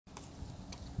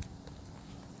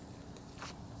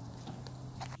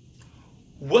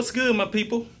What's good, my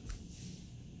people?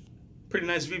 Pretty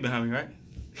nice view behind me, right?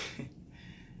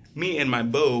 Me and my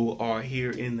beau are here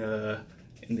in the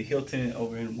Hilton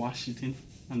over in Washington,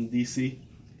 DC.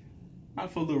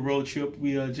 Out for a little road trip.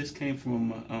 We just came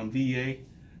from VA,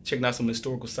 checking out some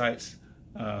historical sites,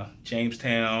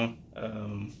 Jamestown,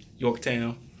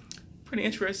 Yorktown. Pretty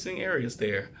interesting areas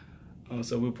there.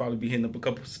 So we'll probably be hitting up a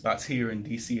couple spots here in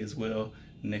DC as well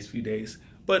in the next few days.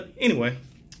 But anyway,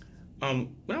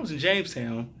 when I was in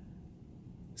Jamestown,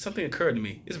 something occurred to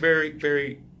me. It's a very,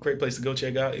 very great place to go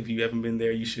check out. If you haven't been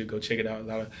there, you should go check it out. A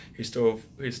lot of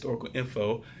historical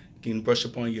info. You can brush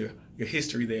up on your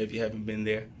history there if you haven't been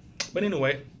there. But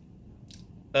anyway,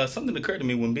 something occurred to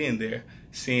me when being there,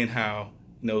 seeing how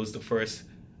it was the first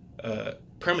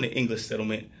permanent English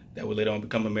settlement that would later on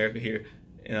become America here,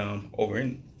 over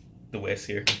in the West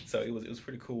here. So it was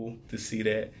pretty cool to see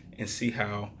that and see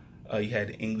how you had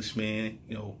the Englishmen,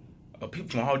 people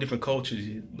from all different cultures,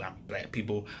 black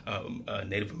people,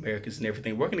 Native Americans and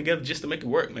everything, working together just to make it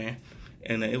work, man.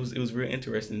 And it was real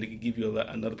interesting. It could give you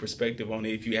another perspective on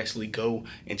it if you actually go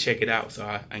and check it out. So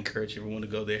I encourage everyone to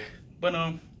go there. But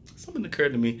something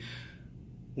occurred to me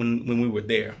when we were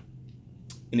there,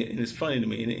 and it's funny to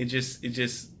me, and it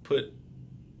just put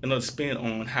another spin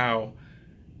on how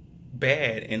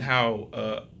bad and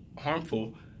how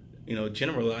harmful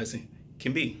generalizing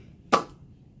can be.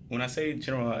 When I say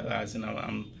generalizing,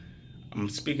 I'm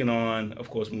speaking on, of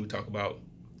course, when we talk about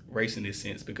race in this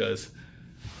sense, because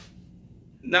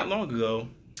not long ago,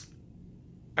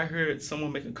 I heard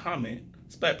someone make a comment,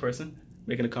 this black person,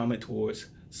 making a comment towards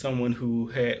someone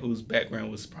whose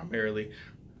background was primarily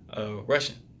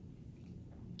Russian.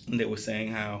 And they were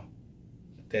saying how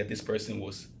that this person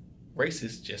was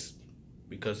racist just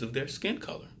because of their skin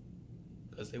color,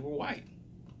 because they were white,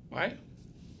 right?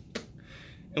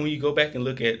 And when you go back and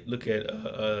look at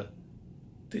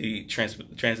the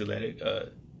transatlantic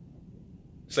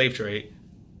slave trade,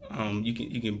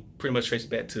 you can pretty much trace it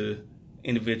back to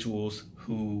individuals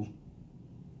who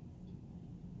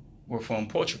were from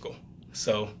Portugal.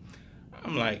 So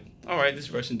I'm like, all right,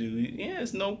 this Russian dude,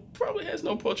 probably has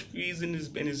no Portuguese in his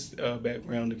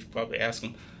background if you probably ask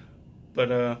him,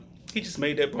 but he just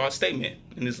made that broad statement,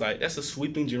 and it's like that's a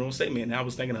sweeping general statement. And I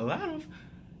was thinking a lot of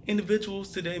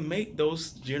individuals today make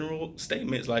those general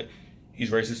statements like he's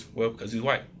racist, well, because he's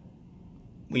white.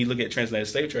 When you look at transatlantic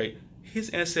slave trade, his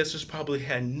ancestors probably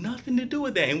had nothing to do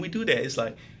with that, and we do that. It's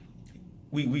like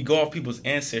we go off people's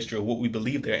ancestry or what we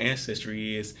believe their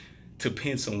ancestry is to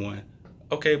pin someone.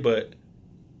 Okay, but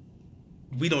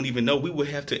we don't even know. We would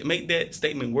have to make that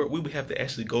statement work. We would have to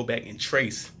actually go back and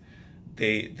trace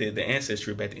the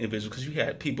ancestry back to individuals, because you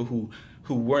had people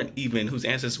whose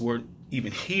ancestors weren't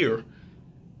even here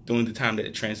during the time that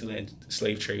the transatlantic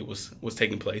slave trade was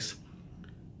taking place.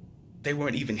 They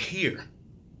weren't even here.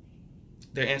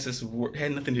 Their ancestors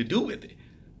had nothing to do with it.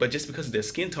 But just because of their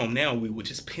skin tone now, we would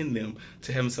just pin them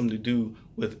to having something to do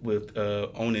with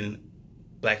owning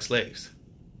black slaves.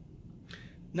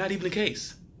 Not even the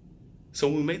case. So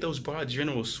when we make those broad,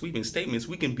 general, sweeping statements,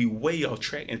 we can be way off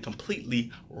track and completely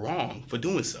wrong for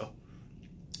doing so.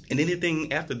 And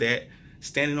anything after that,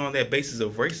 standing on that basis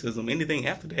of racism, anything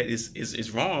after that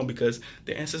is wrong, because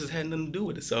their ancestors had nothing to do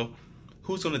with it. So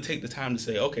who's going to take the time to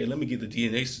say, okay, let me get the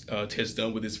DNA test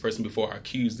done with this person before I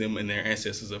accuse them and their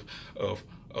ancestors of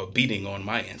beating on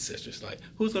my ancestors? Like,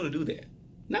 who's going to do that?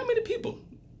 Not many people.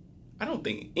 I don't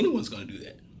think anyone's going to do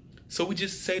that. So we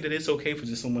just say that it's okay for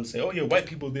just someone to say, oh yeah, white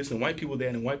people this and white people that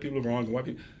and white people are wrong and white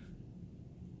people.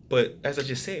 But as I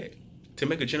just said, to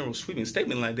make a general sweeping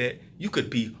statement like that, you could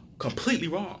be completely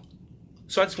wrong.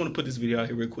 So I just want to put this video out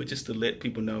here real quick just to let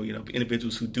people know,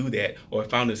 individuals who do that or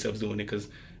found themselves doing it, because,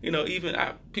 even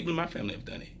people in my family have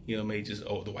done it. Maybe just,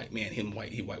 oh, the white man, him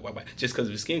white, he white, just because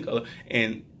of his skin color.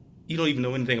 And you don't even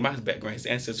know anything about his background. His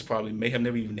ancestors probably may have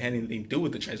never even had anything to do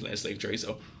with the transatlantic slave trade.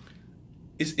 So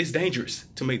it's dangerous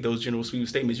to make those general sweeping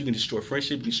statements. You can destroy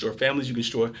friendship, you can destroy families, you can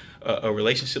destroy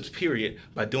relationships, period,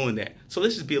 by doing that. So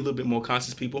let's just be a little bit more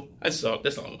conscious, people. That's all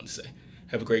I want to say.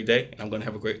 Have a great day, and I'm going to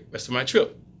have a great rest of my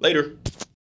trip. Later.